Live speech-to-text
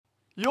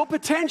Your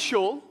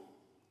potential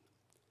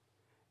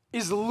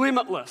is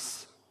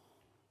limitless.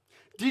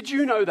 Did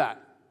you know that?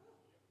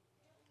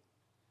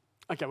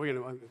 Okay,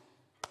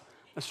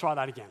 let's try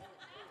that again.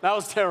 That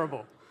was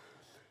terrible.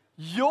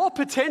 Your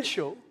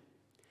potential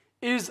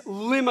is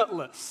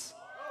limitless.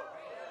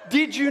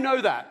 Did you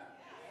know that?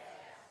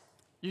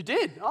 You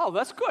did? Oh,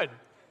 that's good.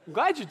 I'm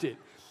glad you did.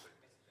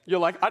 You're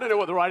like, I don't know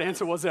what the right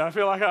answer was there. I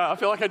feel like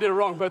I did it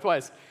wrong both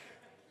ways.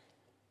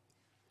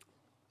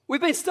 We've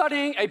been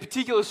studying a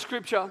particular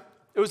scripture.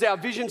 It was our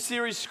Vision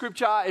series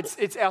scripture.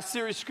 It's our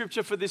series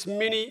scripture for this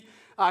mini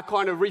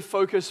kind of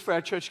refocus for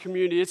our church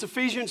community. It's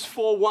Ephesians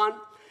 4:1.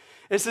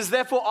 It says,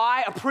 therefore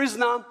I, a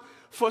prisoner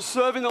for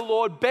serving the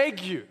Lord, beg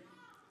you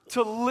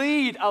to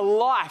lead a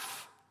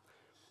life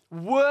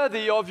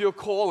worthy of your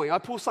calling. I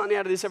pull something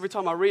out of this every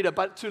time I read it,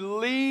 but to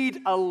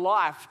lead a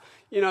life,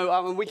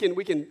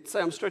 we can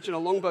say I'm stretching a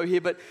longbow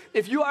here, but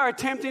if you are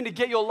attempting to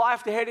get your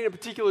life to head in a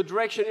particular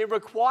direction, it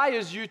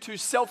requires you to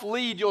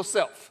self-lead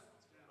yourself.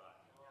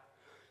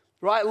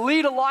 Right?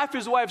 Lead a life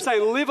is a way of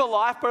saying live a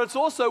life, but it's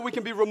also, we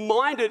can be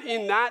reminded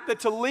in that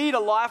to lead a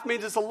life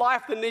means it's a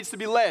life that needs to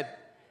be led.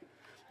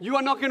 You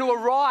are not going to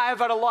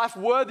arrive at a life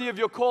worthy of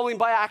your calling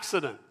by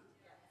accident.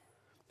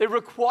 It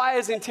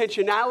requires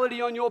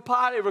intentionality on your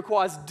part. It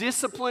requires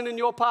discipline on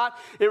your part.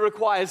 It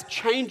requires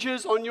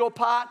changes on your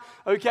part,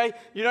 okay?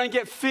 You don't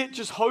get fit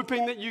just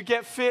hoping that you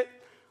get fit,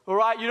 all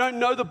right? You don't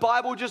know the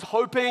Bible just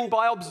hoping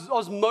by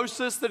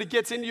osmosis that it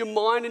gets into your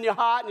mind and your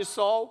heart and your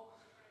soul,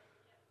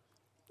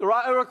 all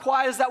right? It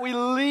requires that we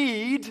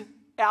lead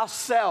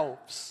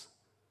ourselves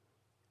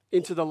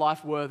into the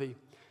life worthy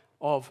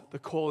of the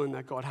calling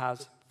that God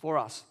has for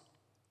us.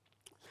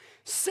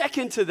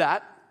 Second to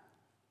that,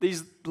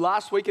 these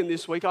last week and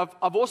this week,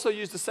 I've also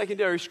used a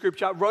secondary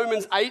scripture,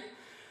 Romans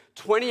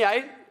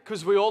 8:28,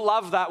 because we all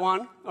love that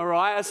one, all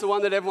right? That's the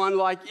one that everyone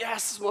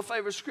yes, it's my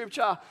favorite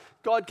scripture.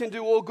 God can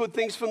do all good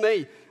things for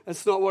me.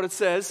 That's not what it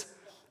says.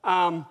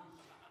 God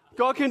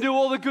can do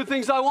all the good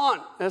things I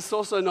want. That's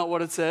also not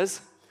what it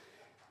says.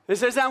 It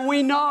says, and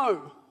we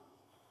know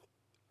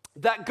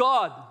that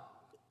God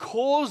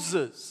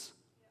causes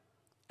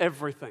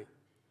everything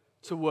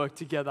to work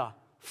together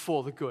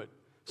for the good.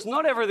 So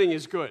not everything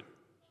is good.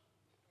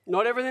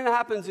 Not everything that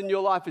happens in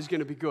your life is going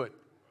to be good.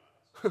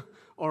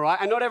 All right?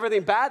 And not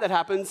everything bad that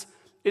happens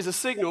is a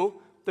signal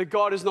that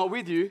God is not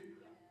with you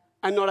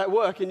and not at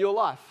work in your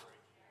life.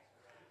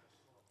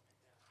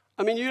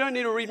 I mean, you don't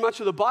need to read much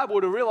of the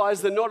Bible to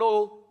realize that not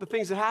all the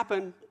things that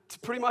happen to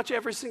pretty much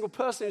every single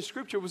person in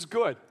Scripture was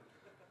good.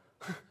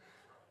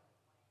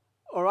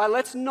 All right?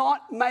 Let's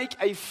not make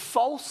a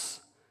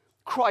false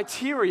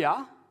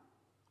criteria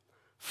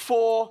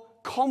for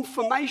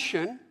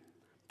confirmation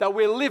that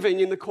we're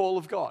living in the call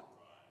of God.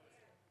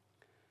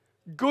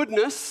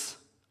 Goodness,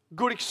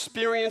 good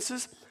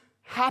experiences,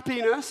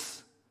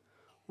 happiness,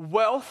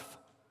 wealth.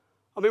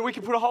 I mean, we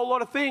can put a whole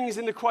lot of things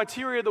in the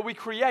criteria that we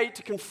create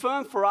to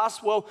confirm for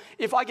us, well,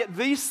 if I get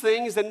these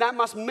things, then that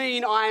must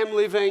mean I am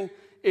living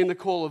in the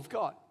call of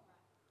God.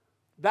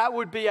 That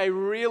would be a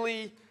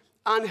really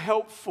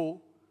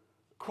unhelpful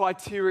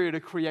criteria to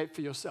create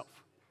for yourself.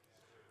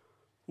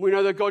 We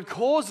know that God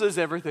causes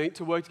everything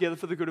to work together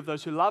for the good of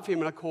those who love Him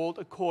and are called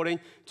according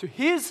to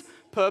His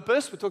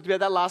purpose. We talked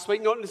about that last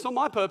week. It's not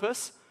my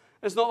purpose.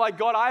 It's not like,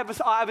 God, I have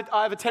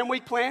a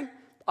 10-week plan,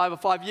 I have a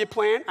 5-year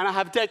plan, and I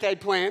have a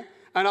decade plan,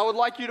 and I would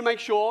like you to make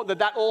sure that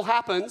that all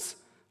happens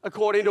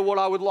according to what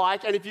I would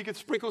like. And if you could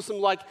sprinkle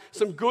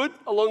some good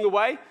along the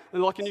way,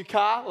 and like a new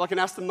car, like an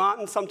Aston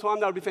Martin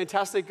sometime, that would be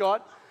fantastic,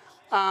 God.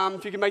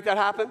 If you can make that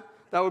happen,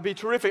 that would be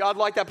terrific. I'd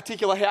like that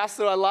particular house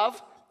that I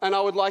love, and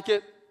I would like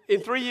it in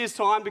 3 years'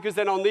 time, because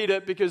then I'll need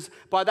it, because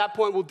by that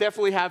point we'll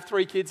definitely have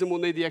 3 kids and we'll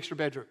need the extra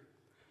bedroom.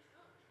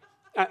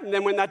 And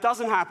then when that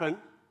doesn't happen,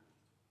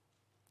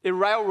 it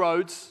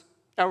railroads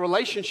our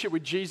relationship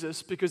with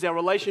Jesus, because our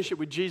relationship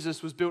with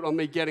Jesus was built on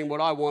me getting what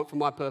I want for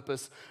my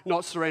purpose,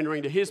 not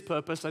surrendering to His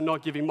purpose and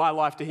not giving my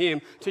life to Him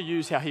to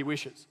use how He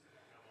wishes.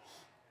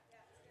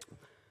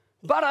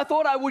 But I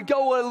thought I would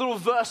go a little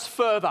verse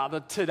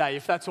further today,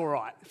 if that's all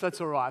right.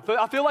 But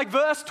I feel like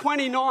verse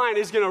 29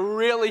 is going to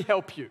really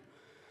help you.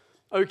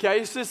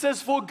 Okay, so it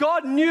says, for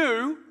God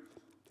knew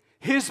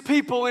His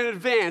people in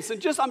advance.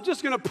 And I'm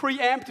just going to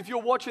preempt, if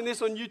you're watching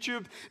this on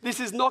YouTube, this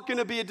is not going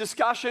to be a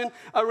discussion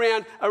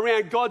around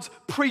God's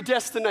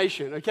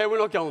predestination. Okay, we're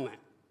not going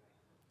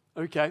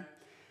there. Okay.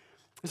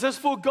 It says,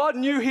 for God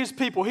knew His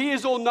people. He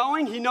is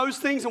all-knowing. He knows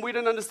things, and we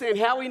don't understand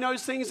how He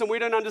knows things, and we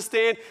don't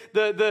understand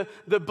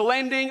the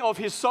blending of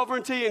His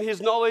sovereignty and His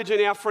knowledge and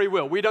our free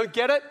will. We don't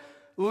get it.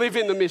 Live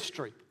in the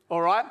mystery.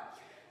 All right?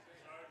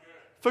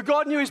 For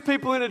God knew His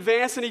people in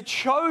advance, and He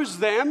chose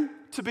them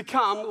to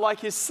become like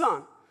His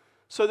Son,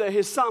 so that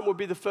His Son would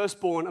be the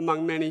firstborn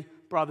among many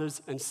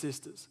brothers and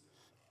sisters.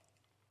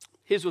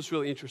 Here's what's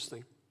really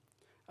interesting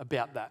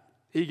about that.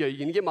 Here you go. You're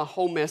going to get my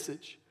whole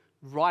message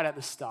right at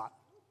the start.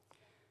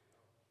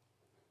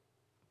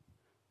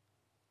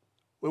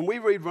 When we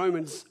read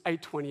Romans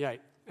 8:28,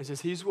 it says,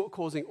 He's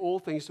causing all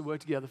things to work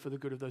together for the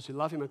good of those who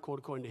love Him and called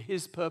according to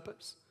His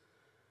purpose.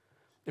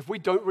 If we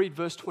don't read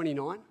verse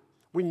 29,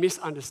 we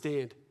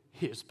misunderstand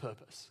his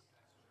purpose.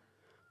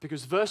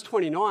 Because verse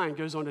 29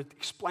 goes on to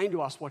explain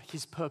to us what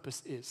his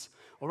purpose is.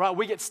 All right,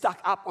 we get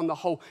stuck up on the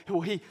whole,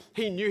 well, he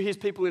knew his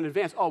people in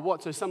advance. Oh,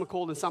 what? So some are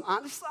called and some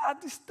aren't.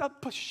 Just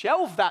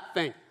shelve that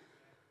thing.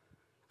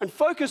 And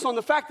focus on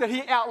the fact that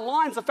he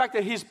outlines the fact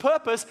that his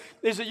purpose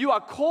is that you are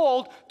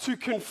called to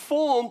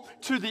conform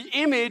to the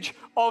image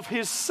of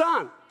his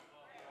son.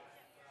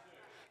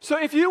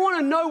 So if you want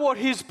to know what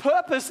his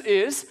purpose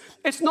is,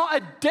 it's not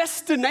a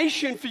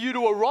destination for you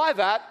to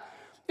arrive at,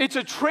 it's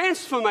a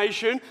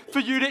transformation for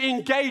you to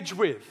engage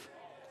with.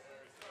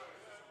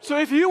 So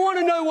if you want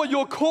to know what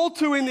you're called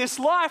to in this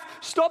life,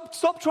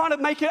 stop trying to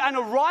make it an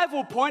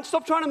arrival point.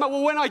 Stop trying to make,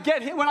 well, when I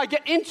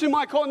get into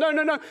my call.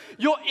 No.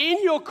 You're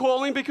in your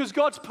calling because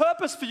God's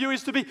purpose for you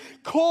is to be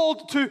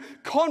called to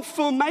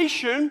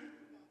conformation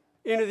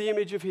into the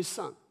image of his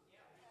son.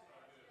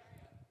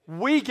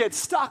 We get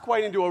stuck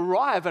waiting to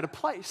arrive at a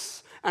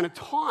place and a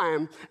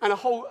time and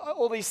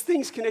all these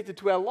things connected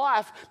to our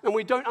life, and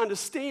we don't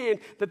understand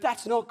that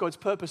that's not God's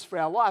purpose for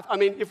our life. I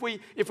mean, if we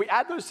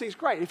add those things,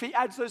 great. If he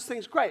adds those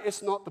things, great.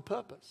 It's not the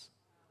purpose.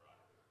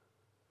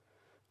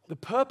 The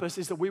purpose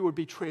is that we would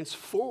be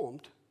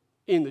transformed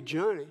in the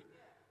journey.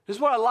 This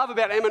is what I love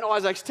about Em and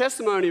Isaac's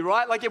testimony,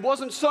 right? Like, it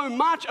wasn't so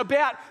much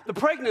about the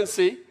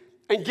pregnancy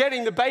and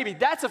getting the baby.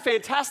 That's a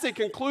fantastic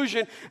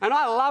conclusion, and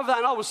I love that,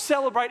 and I will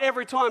celebrate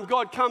every time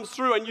God comes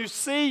through and you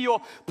see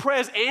your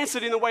prayers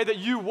answered in the way that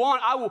you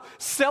want. I will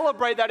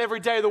celebrate that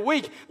every day of the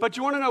week. But do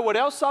you want to know what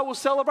else I will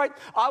celebrate?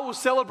 I will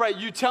celebrate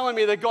you telling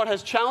me that God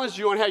has challenged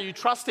you on how you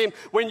trust him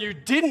when you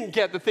didn't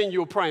get the thing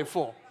you were praying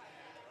for.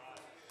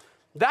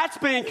 That's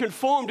being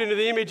conformed into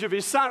the image of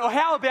his son. Or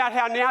how about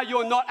how now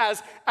you're not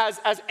as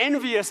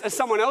envious as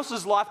someone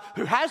else's life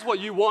who has what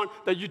you want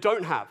that you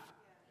don't have?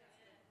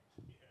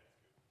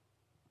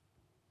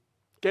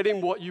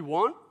 Getting what you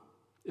want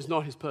is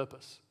not his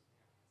purpose.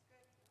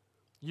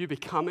 You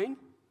becoming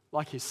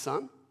like his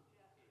son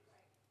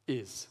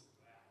is.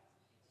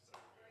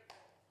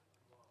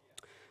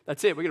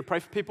 That's it. We're going to pray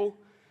for people.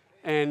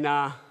 And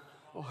now,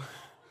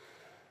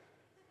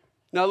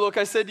 look,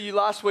 I said to you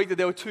last week that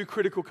there were two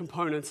critical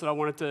components that I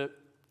wanted to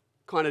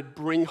kind of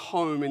bring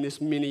home in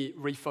this mini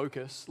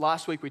refocus.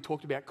 Last week we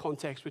talked about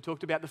context. We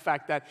talked about the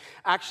fact that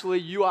actually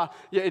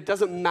it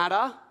doesn't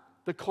matter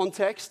the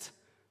context,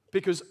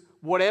 because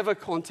whatever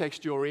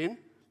context you're in,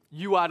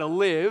 you are to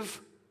live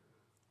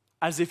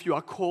as if you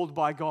are called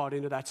by God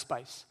into that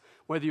space.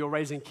 Whether you're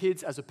raising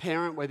kids as a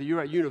parent, whether you're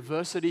at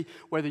university,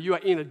 whether you are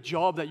in a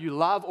job that you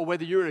love, or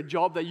whether you're in a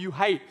job that you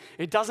hate.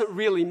 It doesn't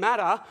really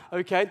matter,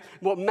 okay?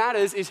 What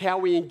matters is how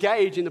we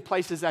engage in the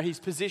places that he's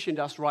positioned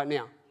us right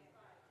now.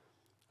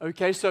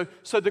 Okay, so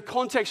the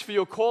context for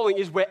your calling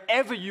is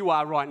wherever you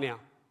are right now.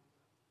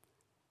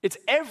 It's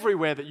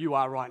everywhere that you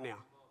are right now.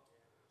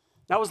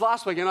 That was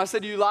last week, and I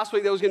said to you last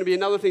week there was going to be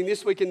another thing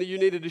this week and that you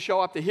needed to show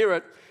up to hear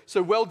it.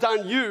 So well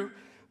done, you.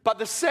 But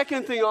the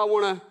second thing I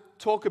want to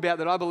talk about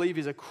that I believe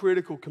is a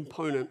critical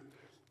component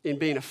in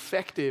being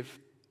effective,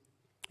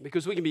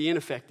 because we can be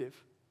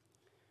ineffective.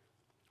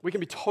 We can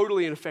be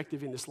totally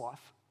ineffective in this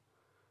life.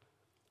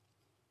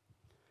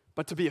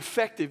 But to be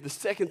effective, the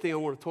second thing I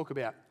want to talk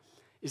about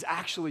is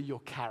actually your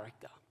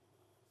character.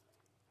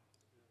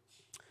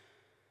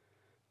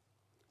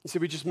 You see,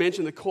 we just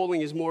mentioned the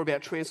calling is more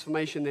about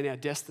transformation than our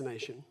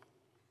destination.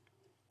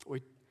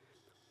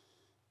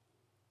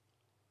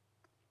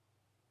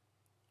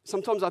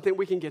 Sometimes I think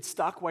we can get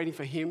stuck waiting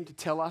for him to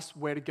tell us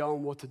where to go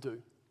and what to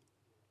do.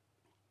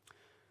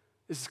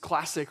 This is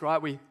classic,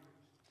 right?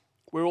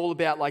 We're all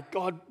about like,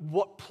 God,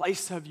 what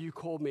place have you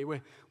called me?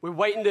 We're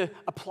waiting to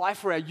apply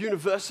for our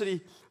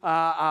university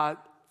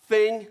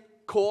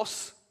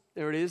course.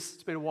 There it is.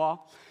 It's been a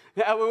while.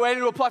 We're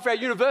waiting to apply for our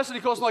university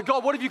course. I'm like,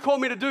 God, what have you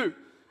called me to do?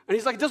 And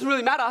he's like, it doesn't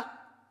really matter.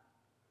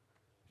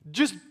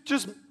 Just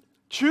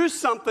choose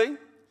something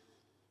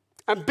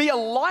and be a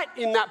light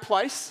in that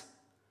place.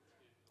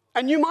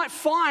 And you might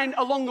find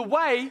along the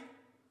way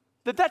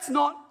that that's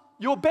not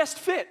your best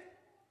fit.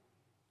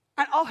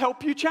 And I'll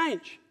help you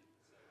change.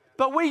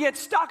 But we get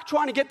stuck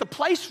trying to get the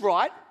place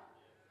right,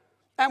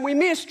 and we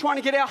miss trying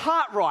to get our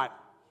heart right.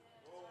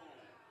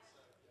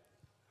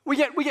 We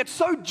get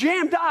so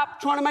jammed up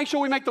trying to make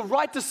sure we make the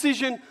right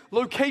decision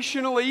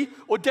locationally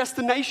or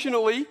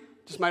destinationally.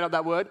 Just made up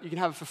that word. You can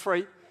have it for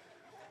free.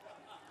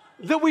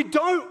 That we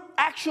don't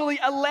actually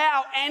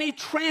allow any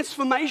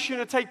transformation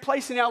to take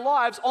place in our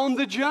lives on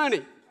the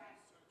journey.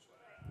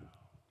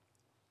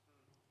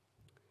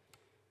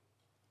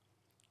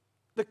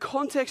 The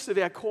context of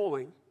our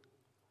calling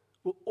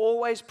will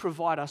always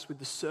provide us with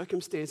the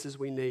circumstances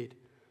we need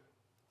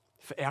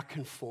for our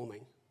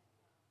conforming.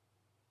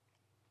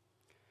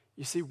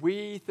 You see,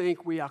 we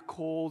think we are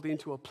called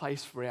into a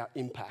place for our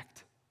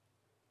impact,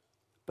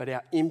 but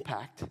our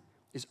impact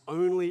is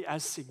only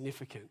as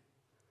significant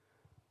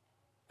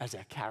as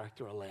our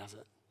character allows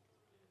it.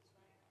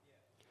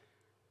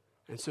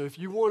 And so if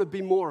you want to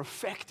be more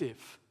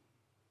effective,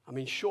 I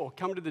mean, sure,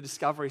 come to the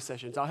discovery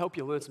sessions. I'll help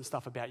you learn some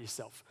stuff about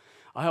yourself.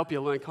 I help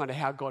you learn kind of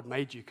how God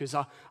made you, because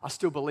I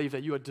still believe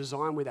that you are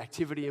designed with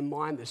activity in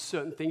mind. There's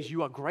certain things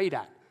you are great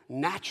at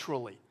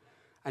naturally,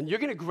 and you're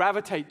going to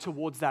gravitate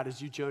towards that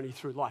as you journey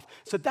through life.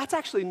 So that's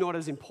actually not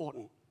as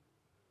important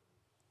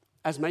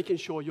as making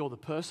sure you're the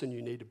person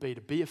you need to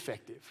be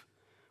effective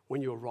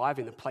when you arrive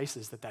in the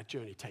places that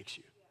journey takes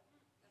you.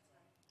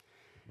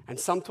 And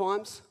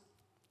sometimes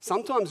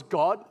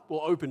God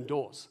will open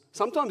doors.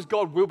 Sometimes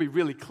God will be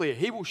really clear.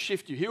 He will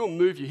shift you. He will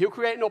move you. He'll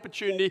create an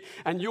opportunity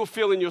and you'll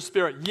feel in your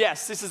spirit,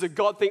 yes, this is a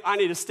God thing. I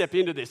need to step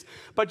into this.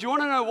 But do you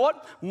want to know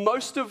what?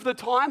 Most of the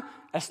time,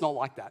 it's not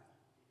like that.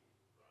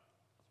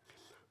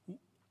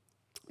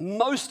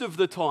 Most of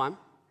the time,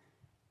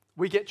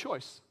 we get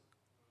choice.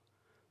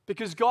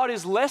 Because God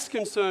is less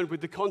concerned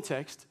with the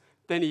context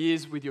than he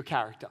is with your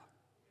character.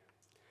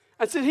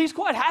 And so he's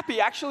quite happy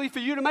actually for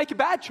you to make a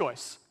bad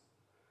choice.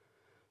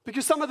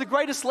 Because some of the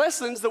greatest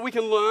lessons that we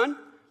can learn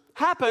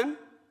happen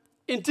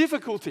in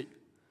difficulty.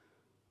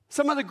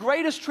 Some of the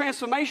greatest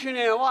transformation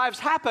in our lives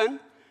happen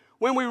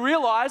when we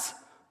realize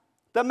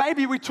that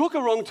maybe we took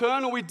a wrong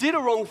turn or we did a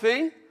wrong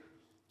thing,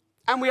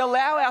 and we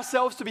allow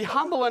ourselves to be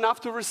humble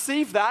enough to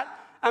receive that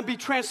and be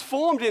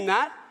transformed in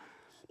that,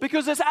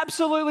 because it's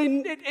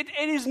absolutely,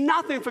 it is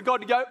nothing for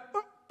God to go,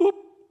 boop,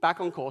 back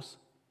on course.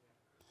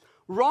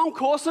 Wrong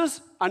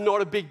courses are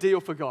not a big deal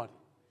for God.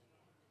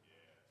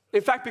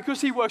 In fact,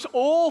 because he works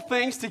all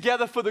things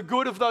together for the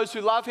good of those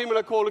who love him and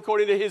are called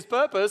according to his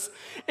purpose,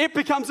 it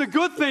becomes a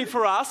good thing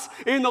for us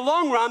in the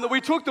long run that we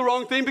took the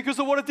wrong thing because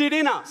of what it did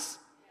in us.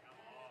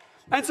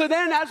 And so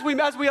then as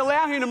we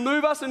allow him to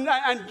move us and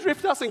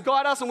drift us and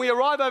guide us, and we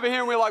arrive over here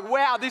and we're like,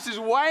 wow, this is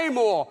way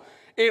more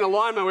in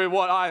alignment with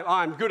what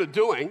I'm good at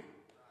doing,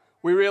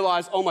 we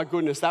realize, oh my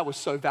goodness, that was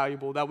so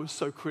valuable, that was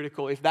so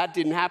critical. If that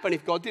didn't happen,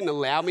 if God didn't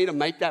allow me to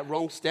make that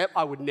wrong step,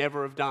 I would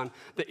never have done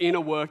the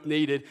inner work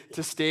needed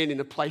to stand in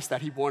the place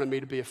that he wanted me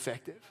to be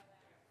effective.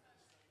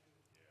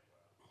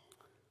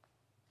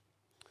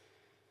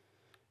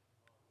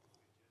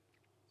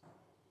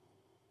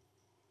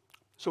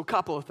 So a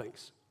couple of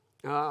things.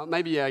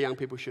 Maybe our young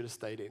people should have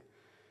stayed in.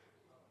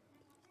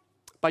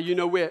 But you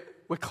know, we're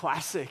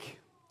classic.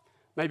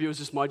 Maybe it was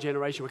just my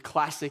generation. We're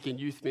classic in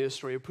youth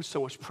ministry. It puts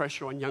so much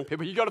pressure on young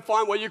people. You've got to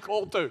find what you're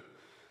called to.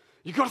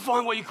 You've got to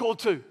find what you're called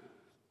to.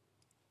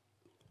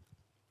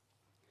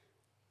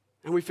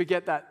 And we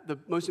forget that the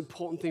most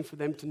important thing for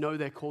them to know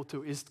they're called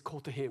to is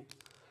called to him.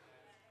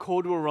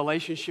 Called to a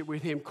relationship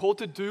with him. Called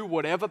to do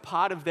whatever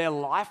part of their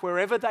life,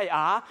 wherever they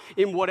are,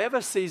 in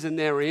whatever season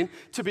they're in,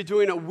 to be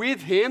doing it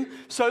with him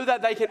so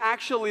that they can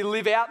actually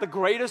live out the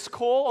greatest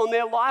call on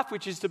their life,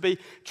 which is to be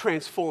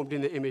transformed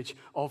in the image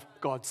of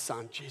God's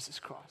Son, Jesus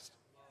Christ.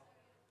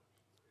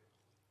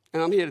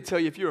 And I'm here to tell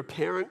you, if you're a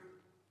parent,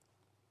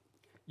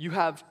 you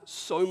have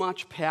so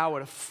much power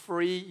to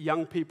free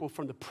young people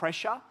from the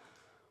pressure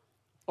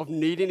of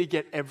needing to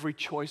get every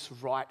choice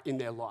right in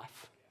their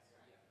life.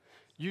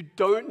 You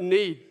don't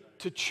need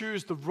to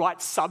choose the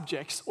right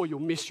subjects or you'll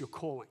miss your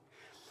calling.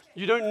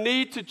 You don't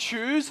need to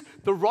choose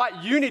the right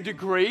uni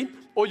degree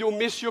or you'll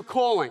miss your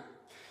calling.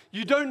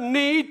 You don't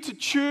need to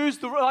choose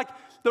the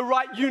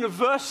right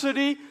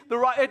university.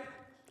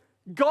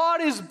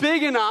 God is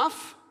big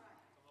enough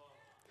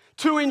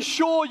to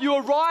ensure you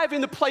arrive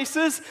in the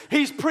places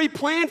he's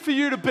pre-planned for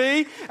you to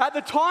be at the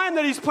time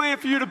that he's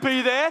planned for you to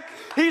be there.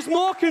 He's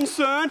more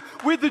concerned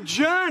with the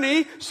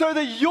journey so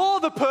that you're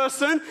the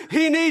person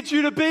he needs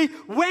you to be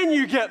when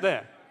you get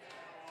there.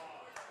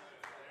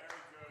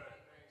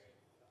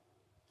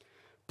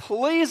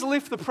 Please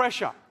lift the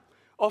pressure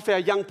off our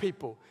young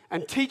people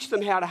and teach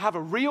them how to have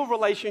a real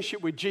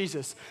relationship with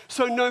Jesus.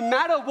 So no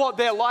matter what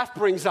their life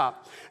brings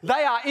up,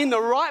 they are in the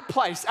right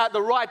place at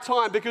the right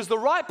time, because the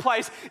right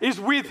place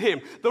is with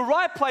him. The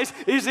right place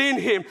is in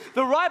him.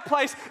 The right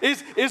place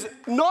is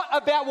not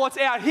about what's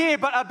out here,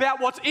 but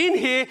about what's in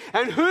here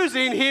and who's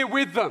in here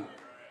with them.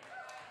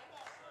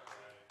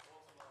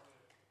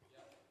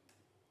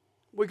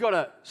 We've got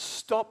to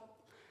stop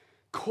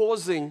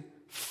causing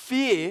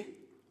fear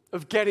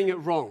of getting it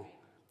wrong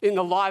in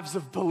the lives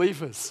of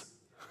believers.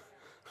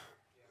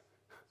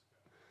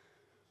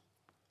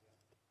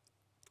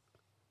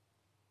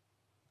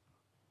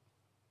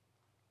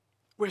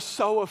 We're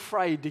so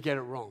afraid to get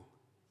it wrong.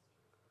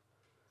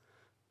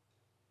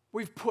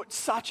 We've put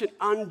such an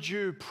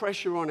undue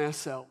pressure on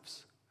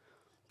ourselves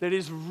that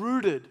is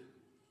rooted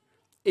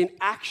in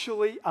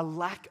actually a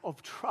lack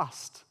of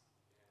trust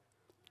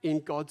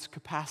in God's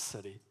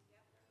capacity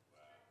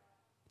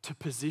to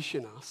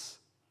position us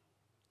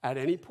at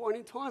any point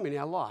in time in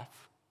our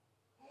life,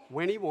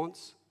 when he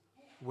wants,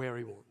 where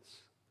he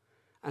wants.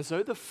 And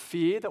so the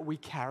fear that we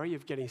carry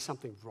of getting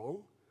something wrong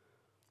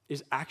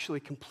is actually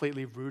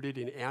completely rooted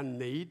in our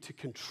need to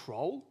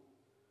control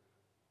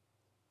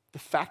the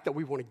fact that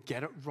we want to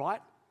get it right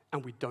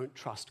and we don't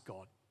trust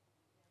God.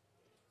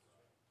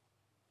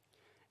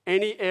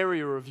 Any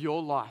area of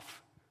your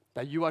life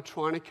that you are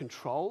trying to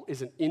control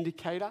is an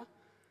indicator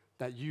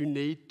that you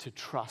need to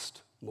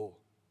trust more.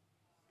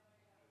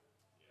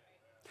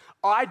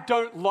 I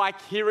don't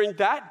like hearing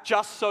that,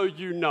 just so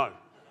you know.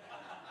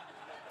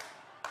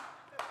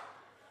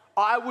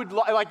 I would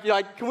like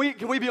can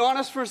we be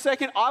honest for a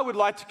second? I would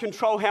like to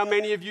control how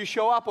many of you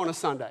show up on a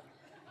Sunday.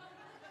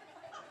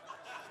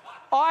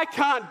 I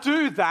can't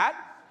do that,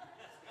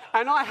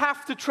 and I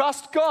have to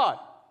trust God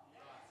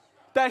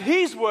that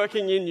He's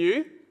working in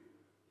you,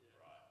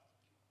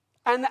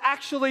 and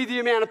actually the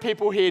amount of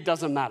people here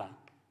doesn't matter.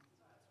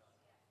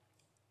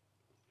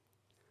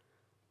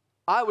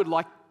 I would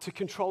like to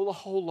control a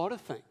whole lot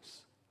of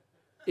things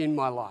in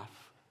my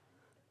life.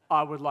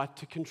 I would like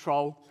to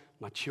control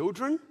my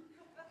children,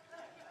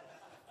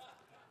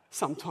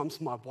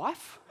 sometimes my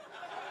wife,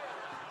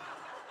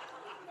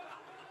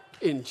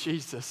 in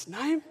Jesus'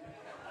 name.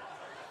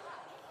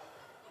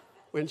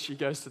 When she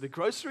goes to the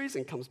groceries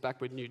and comes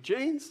back with new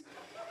jeans.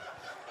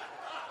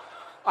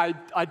 I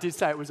did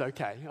say it was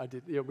okay. I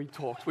did. Yeah, we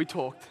talked.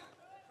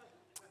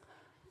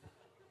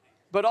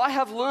 But I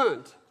have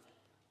learned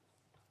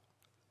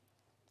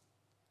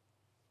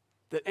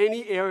that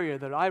any area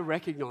that I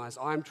recognize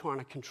I'm trying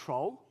to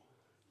control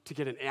to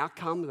get an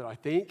outcome that I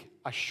think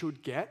I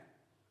should get,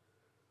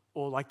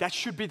 or like that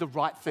should be the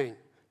right thing.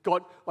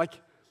 God,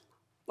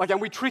 and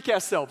we trick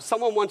ourselves.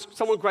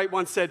 Someone great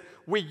once said,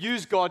 we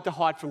use God to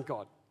hide from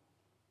God.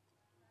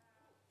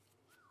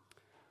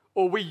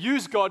 Or we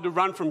use God to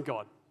run from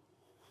God.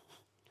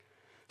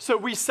 So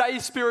we say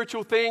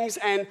spiritual things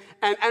and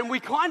we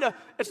kind of,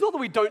 it's not that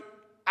we don't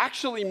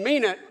actually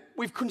mean it,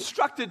 we've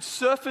constructed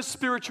surface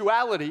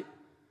spirituality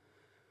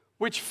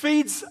which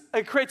creates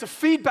a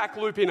feedback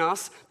loop in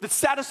us that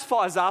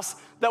satisfies us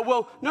that,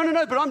 well,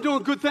 no, but I'm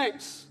doing good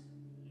things.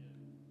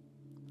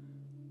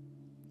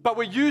 But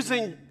we're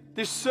using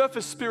this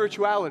surface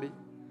spirituality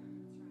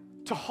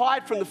to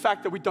hide from the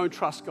fact that we don't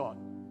trust God.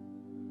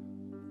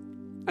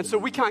 And so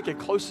we can't get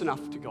close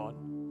enough to God.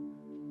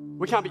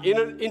 We can't be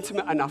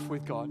intimate enough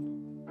with God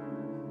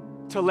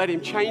to let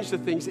Him change the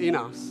things in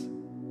us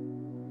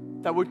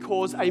that would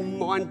cause a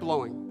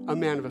mind-blowing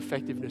amount of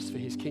effectiveness for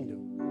His kingdom.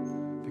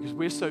 Because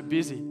we're so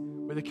busy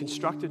with a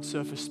constructed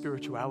surface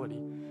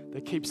spirituality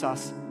that keeps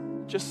us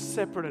just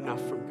separate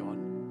enough from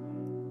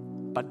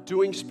God, but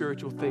doing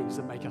spiritual things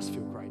that make us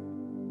feel great.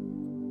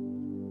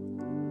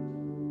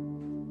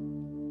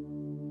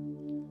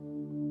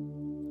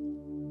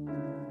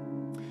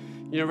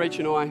 You know, Rach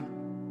and I,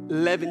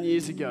 11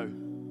 years ago,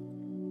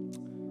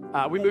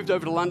 we moved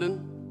over to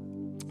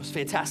London. It was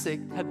fantastic.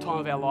 Had the time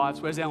of our lives.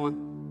 Where's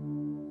Ellen?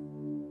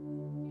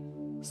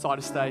 Side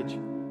of stage.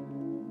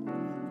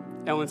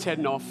 Ellen's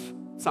heading off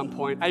at some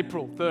point.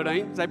 April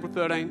 13. It's April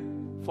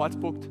 13. Flights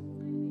booked.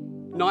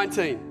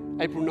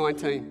 April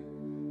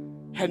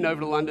 19. Heading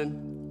over to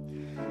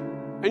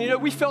London. And you know,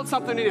 we felt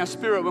something in our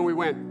spirit when we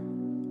went.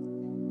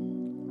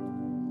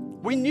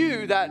 We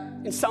knew that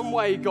in some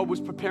way God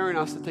was preparing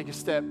us to take a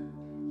step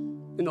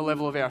in the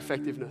level of our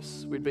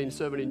effectiveness. We'd been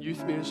serving in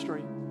youth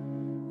ministry.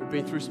 We'd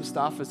been through some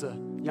stuff as a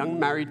young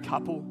married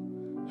couple.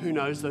 Who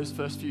knows, those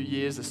first few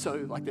years are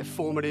so, like, they're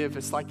formative.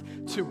 It's like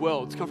two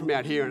worlds. Come from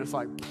out here and it's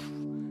like,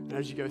 and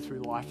as you go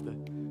through life,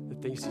 the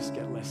things just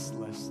get less, you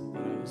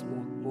know, there's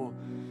more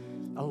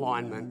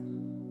alignment.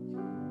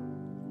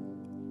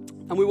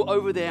 And we were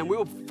over there and we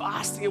were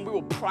fasting and we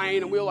were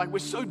praying and we were like, we're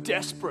so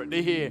desperate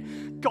to hear,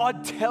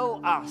 God,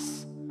 tell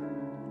us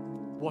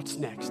what's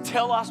next.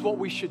 Tell us what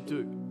we should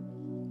do.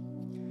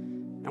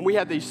 And we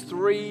had these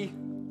three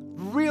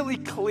really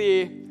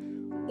clear,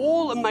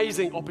 all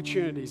amazing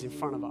opportunities in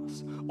front of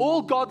us.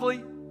 All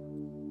godly.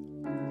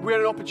 We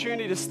had an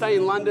opportunity to stay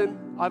in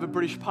London. I have a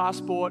British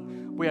passport.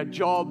 We had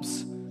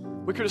jobs.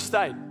 We could have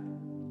stayed.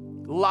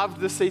 Loved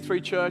the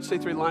C3 church,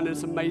 C3 London.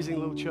 It's an amazing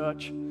little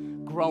church.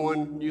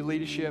 Growing, new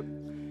leadership.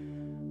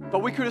 But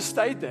we could have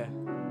stayed there.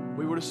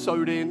 We would have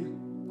sewed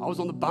in. I was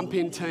on the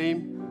bump-in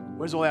team.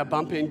 Where's all our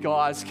bump-in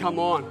guys? Come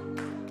on.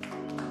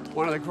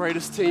 One of the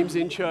greatest teams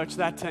in church,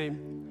 that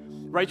team.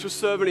 Rachel's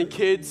serving in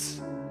kids.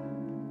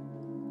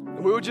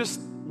 And we were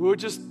just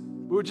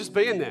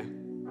being there.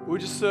 We were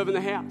just serving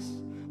the house.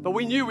 But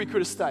we knew we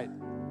could have stayed.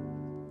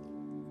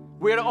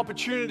 We had an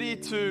opportunity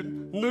to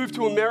move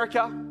to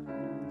America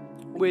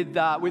with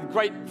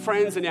great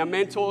friends and our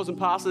mentors and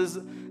pastors.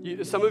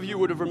 Some of you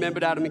would have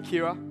remembered Adam and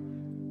Kira.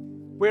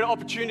 We had an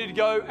opportunity to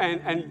go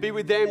and be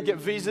with them, get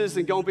visas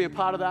and go and be a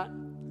part of that.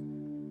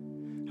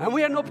 And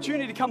we had an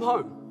opportunity to come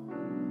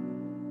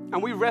home.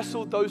 And we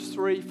wrestled those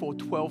three for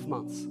 12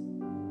 months.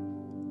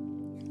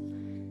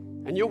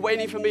 And you're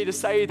waiting for me to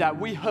say that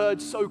we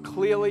heard so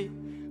clearly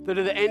that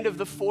at the end of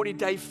the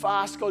 40-day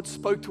fast, God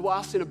spoke to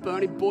us in a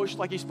burning bush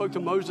like He spoke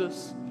to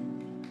Moses.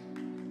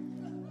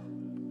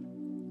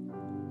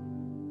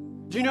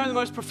 Do you know the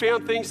most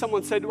profound thing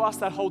someone said to us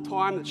that whole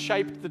time that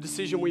shaped the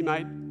decision we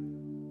made?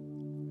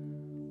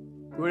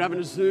 We were having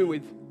a Zoom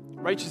with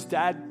Rachel's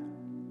dad,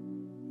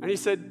 and he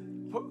said,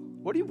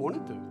 what do you want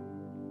to do?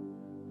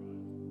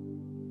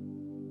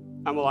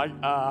 And we're like,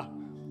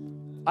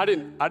 I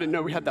didn't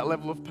know we had that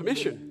level of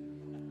permission.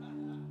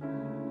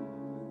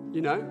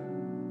 You know?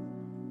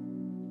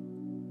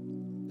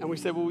 And we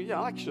said, well,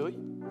 yeah, actually,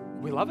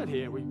 we love it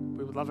here. We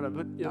would love it,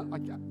 but, you know,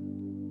 like, we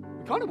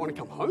kind of want to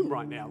come home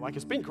right now. Like,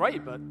 it's been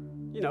great, but,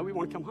 you know, we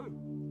want to come home.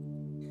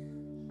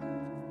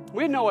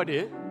 We had no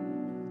idea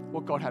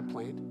what God had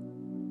planned.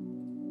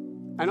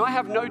 And I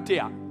have no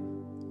doubt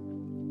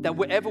that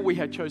wherever we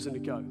had chosen to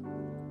go,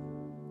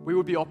 we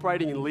would be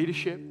operating in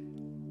leadership.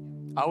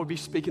 I would be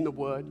speaking the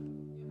word.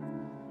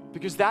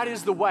 Because that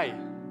is the way,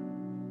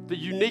 the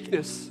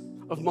uniqueness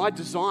of my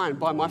design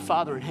by my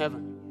Father in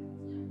heaven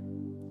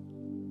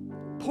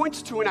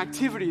points to an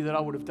activity that I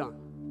would have done.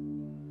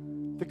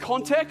 The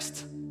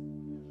context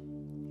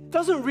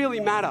doesn't really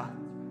matter.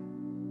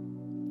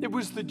 It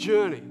was the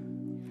journey.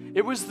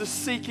 It was the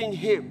seeking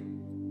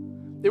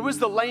Him. It was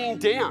the laying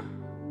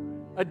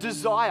down a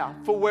desire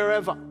for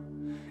wherever.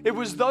 It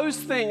was those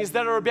things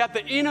that are about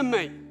the inner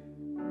me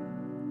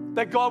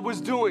that God was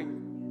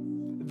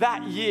doing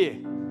that year,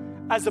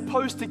 as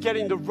opposed to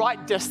getting the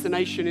right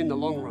destination in the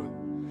long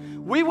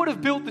run. We would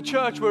have built the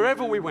church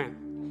wherever we went.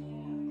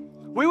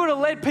 We would have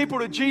led people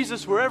to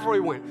Jesus wherever we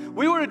went.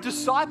 We would have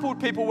discipled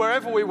people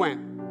wherever we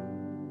went.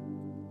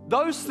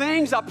 Those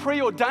things are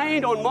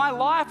preordained on my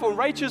life, on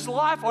Rachel's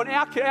life, on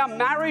our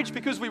marriage,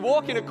 because we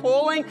walk in a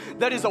calling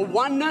that is a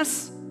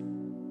oneness.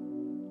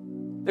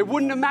 It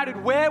wouldn't have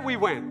mattered where we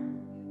went.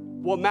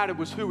 What mattered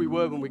was who we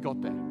were when we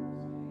got there.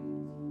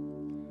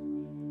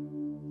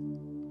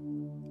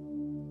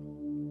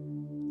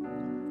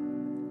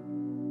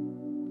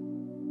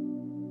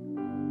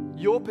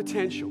 Your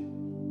potential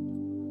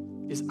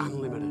is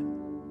unlimited.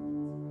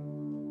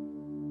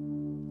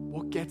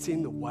 What gets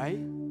in the way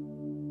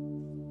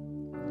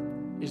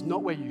is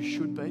not where you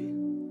should be,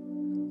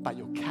 but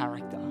your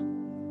character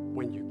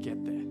when you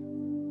get there.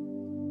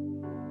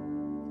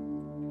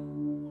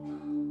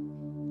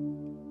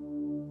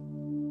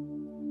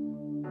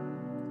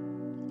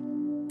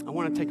 I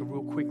want to take a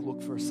real quick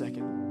look for a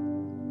second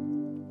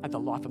at the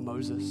life of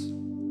Moses.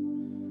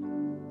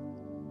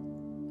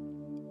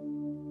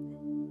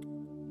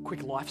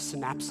 Quick life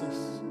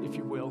synopsis, if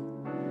you will.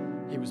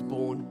 He was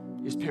born.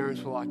 His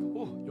parents were like,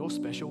 "Oh, you're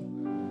special."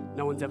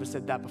 No one's ever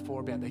said that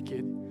before about their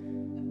kid.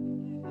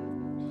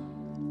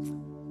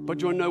 But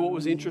do you want to know what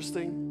was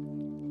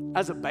interesting?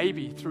 As a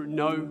baby, through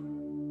no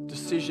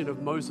decision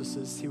of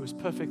Moses's, he was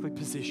perfectly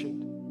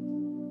positioned.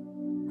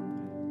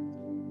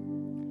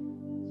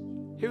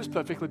 He was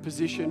perfectly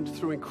positioned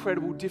through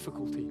incredible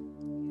difficulty.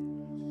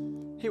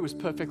 He was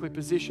perfectly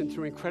positioned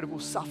through incredible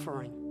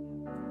suffering.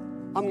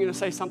 I'm going to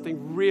say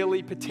something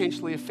really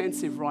potentially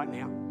offensive right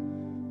now.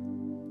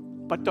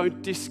 But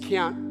don't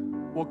discount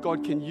what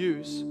God can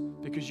use,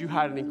 because you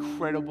had an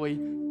incredibly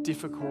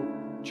difficult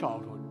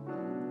childhood.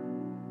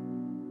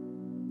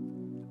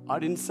 I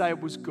didn't say it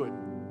was good,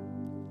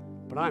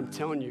 but I'm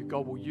telling you,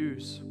 God will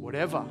use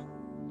whatever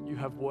you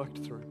have walked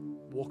through,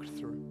 let's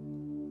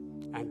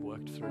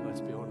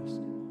be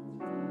honest.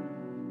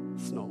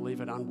 Let's not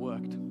leave it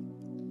unworked.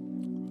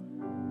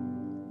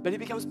 But he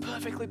becomes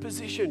perfectly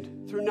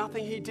positioned through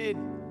nothing he did.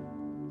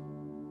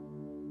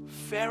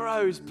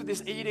 Pharaoh's put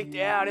this edict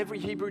out, every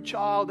Hebrew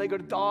child, they got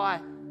to die.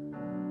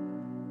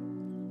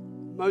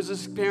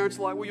 Moses' parents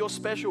are like, "Well, you're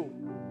special.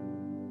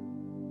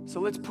 So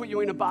let's put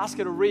you in a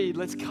basket of reed.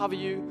 Let's cover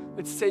you.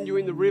 Let's send you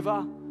in the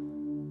river."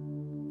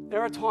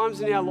 There are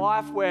times in our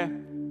life where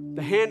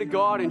the hand of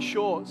God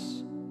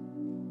ensures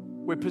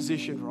we're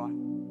positioned right.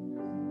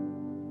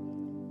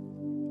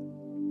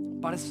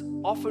 But it's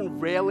often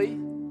rarely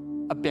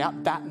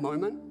about that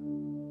moment.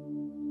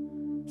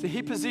 So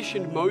he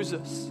positioned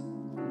Moses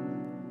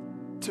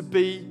to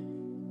be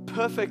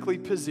perfectly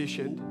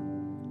positioned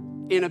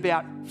in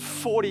about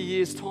 40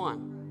 years'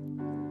 time.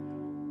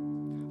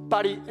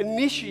 But he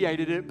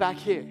initiated it back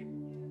here.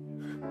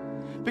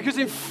 Because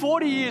in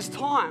 40 years'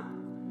 time,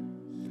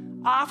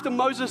 after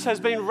Moses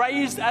has been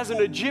raised as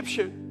an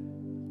Egyptian,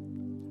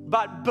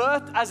 but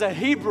birthed as a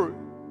Hebrew,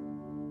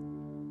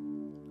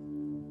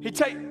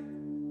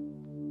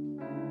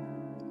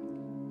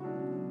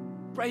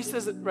 raised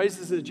as an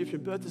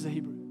Egyptian, birthed as a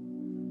Hebrew.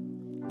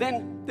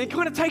 Then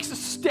kind of takes a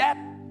step,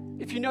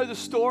 if you know the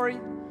story.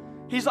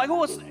 He's like,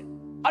 "Oh,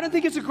 I don't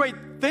think it's a great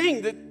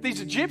thing that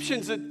these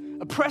Egyptians are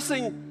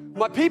oppressing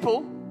my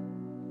people."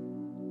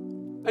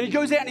 And he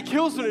goes out and he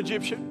kills an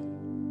Egyptian.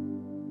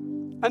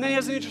 And then he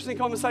has an interesting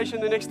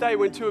conversation the next day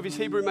when two of his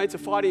Hebrew mates are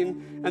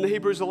fighting, and the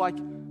Hebrews are like,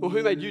 "Well,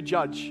 who made you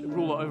judge and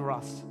ruler over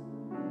us?"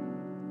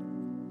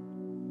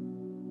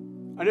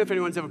 I don't know if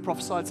anyone's ever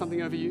prophesied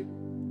something over you.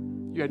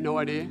 You had no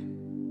idea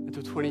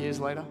until 20 years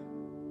later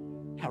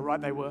how right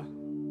they were.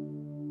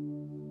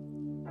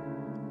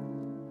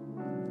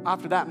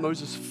 After that,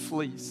 Moses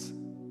flees.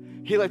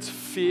 He lets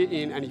fear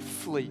in and he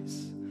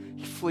flees.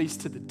 He flees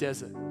to the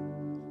desert.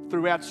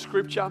 Throughout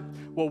Scripture,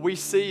 what we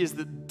see is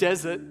the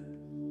desert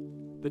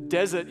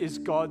is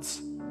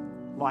God's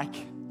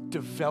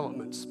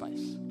development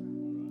space.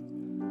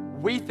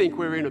 We think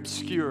we're in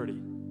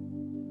obscurity.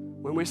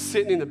 When we're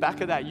sitting in the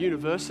back of that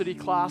university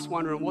class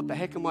wondering, what the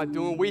heck am I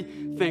doing? We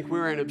think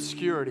we're in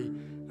obscurity.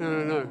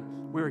 No.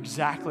 We're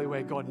exactly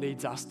where God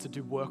needs us to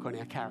do work on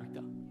our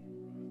character.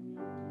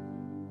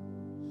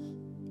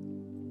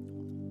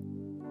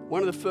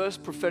 One of the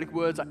first prophetic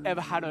words I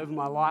ever had over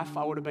my life,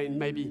 I would have been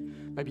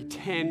maybe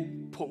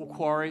 10, Port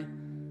Macquarie.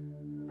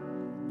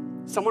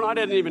 Someone I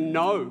didn't even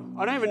know.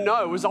 I don't even know.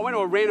 I went to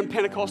a random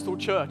Pentecostal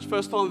church.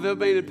 First time I've ever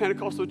been in a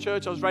Pentecostal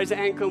church. I was raised at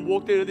Anglican,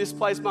 walked into this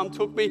place. Mum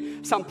took me.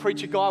 Some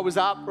preacher guy was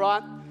up,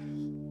 right?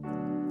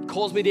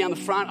 Calls me down the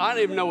front. I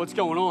don't even know what's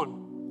going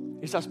on.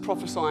 He starts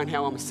prophesying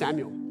how I'm a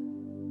Samuel.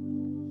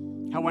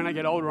 How when I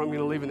get older, I'm going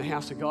to live in the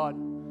house of God.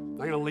 I'm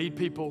going to lead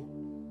people.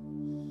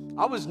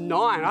 I was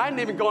 9. I hadn't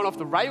even gone off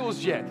the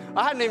rails yet.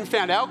 I hadn't even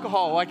found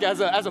alcohol like as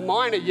a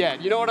minor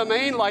yet. You know what I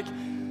mean? Like,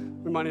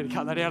 we might need to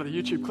cut that out of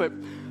the YouTube clip.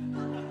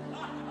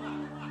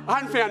 I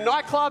hadn't found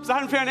nightclubs. I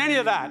hadn't found any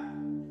of that.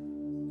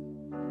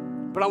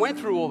 But I went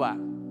through all that.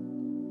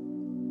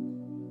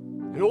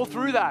 And all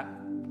through that,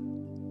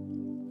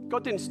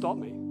 God didn't stop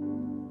me.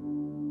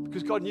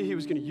 Because God knew He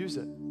was going to use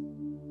it.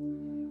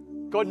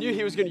 God knew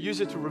He was going to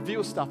use it to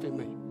reveal stuff in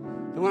me.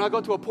 And when I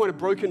got to a point of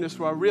brokenness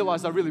where I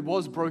realized I really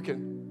was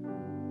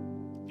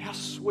broken, how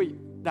sweet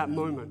that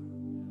moment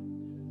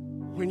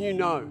when you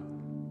know,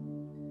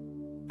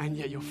 and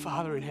yet your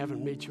Father in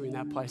heaven meets you in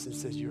that place and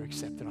says, you're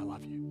accepted, I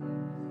love you.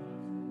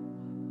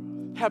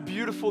 How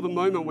beautiful the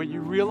moment where you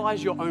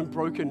realize your own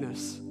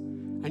brokenness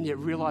and yet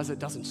realize it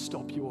doesn't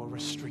stop you or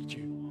restrict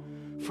you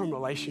from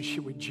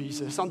relationship with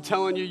Jesus. I'm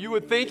telling you, you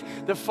would think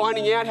that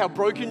finding out how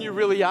broken you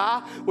really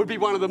are would be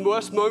one of the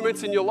worst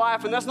moments in your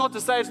life. And that's not to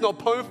say it's not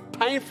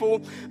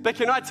painful, but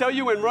can I tell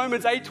you when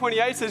Romans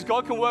 8:28 says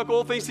God can work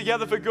all things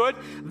together for good,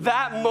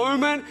 that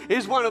moment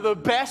is one of the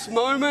best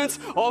moments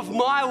of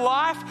my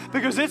life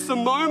because it's the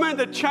moment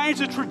that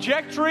changed the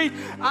trajectory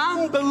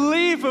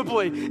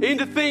unbelievably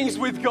into things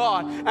with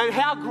God and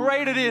how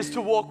great it is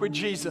to walk with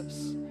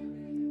Jesus,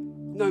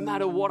 no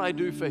matter what I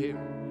do for Him.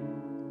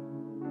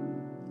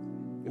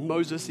 And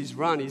Moses, he's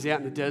out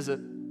in the desert.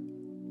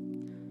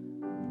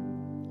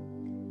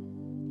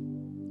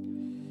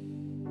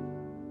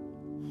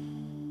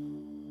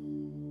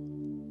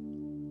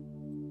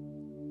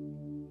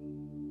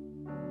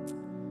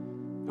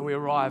 And we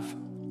arrive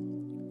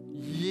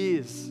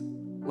years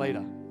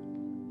later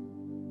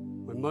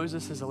when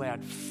Moses has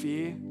allowed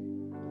fear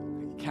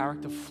and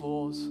character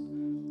flaws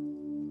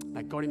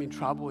that got him in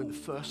trouble in the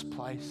first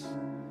place.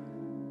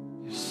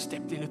 He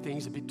stepped into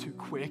things a bit too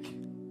quick,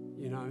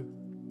 you know,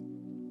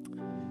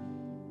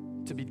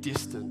 to be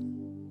distant.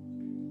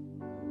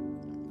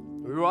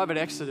 We arrive at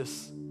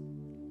Exodus,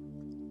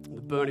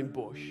 the burning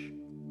bush,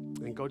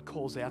 and God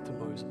calls out to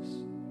Moses.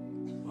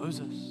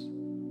 Moses,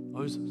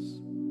 Moses.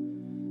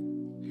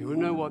 You want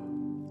to know what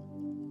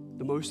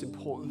the most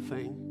important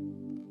thing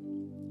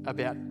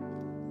about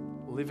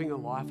living a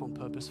life on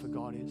purpose for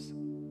God is?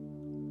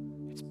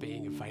 It's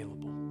being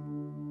available.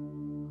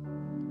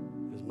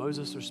 As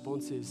Moses'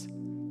 response is,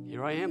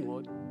 here I am,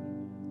 Lord.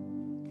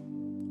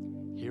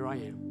 Here I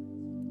am.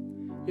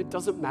 It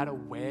doesn't matter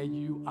where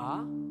you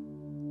are,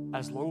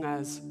 as long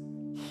as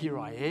here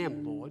I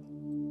am, Lord,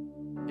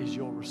 is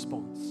your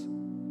response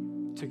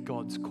to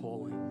God's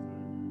calling.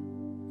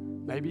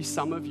 Maybe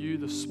some of you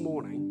this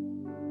morning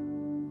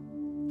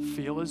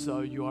feel as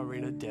though you are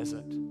in a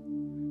desert.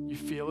 You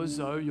feel as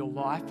though your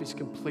life is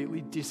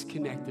completely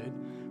disconnected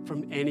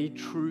from any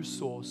true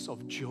source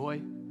of joy,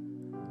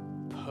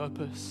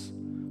 purpose,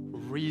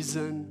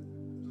 reason,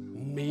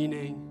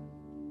 meaning.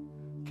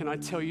 Can I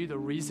tell you the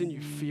reason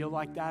you feel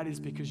like that is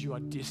because you are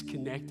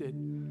disconnected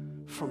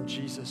from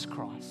Jesus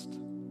Christ.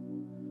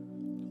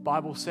 The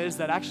Bible says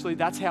that actually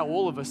that's how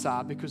all of us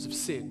are because of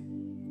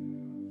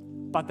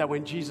sin. But that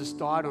when Jesus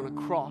died on a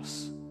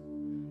cross,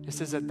 it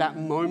says that that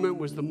moment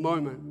was the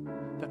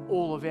moment that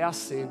all of our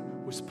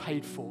sin was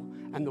paid for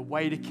and the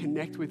way to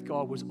connect with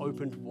God was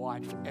opened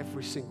wide for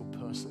every single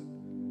person.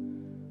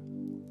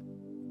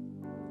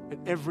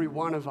 And every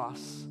one of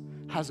us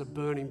has a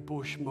burning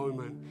bush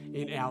moment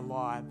in our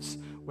lives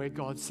where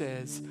God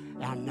says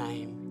our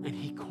name and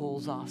He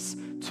calls us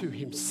to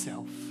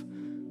Himself.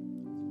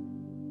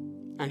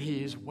 And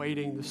He is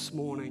waiting this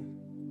morning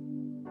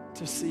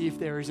to see if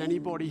there is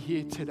anybody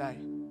here today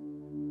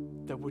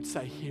that would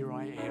say, here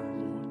I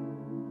am, Lord.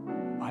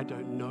 I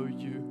don't know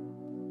you,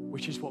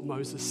 which is what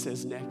Moses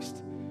says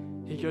next.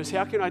 He goes,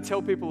 how can I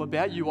tell people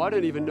about you? I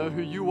don't even know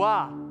who you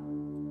are.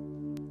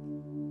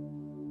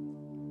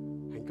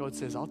 And God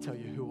says, I'll tell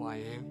you who I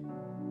am.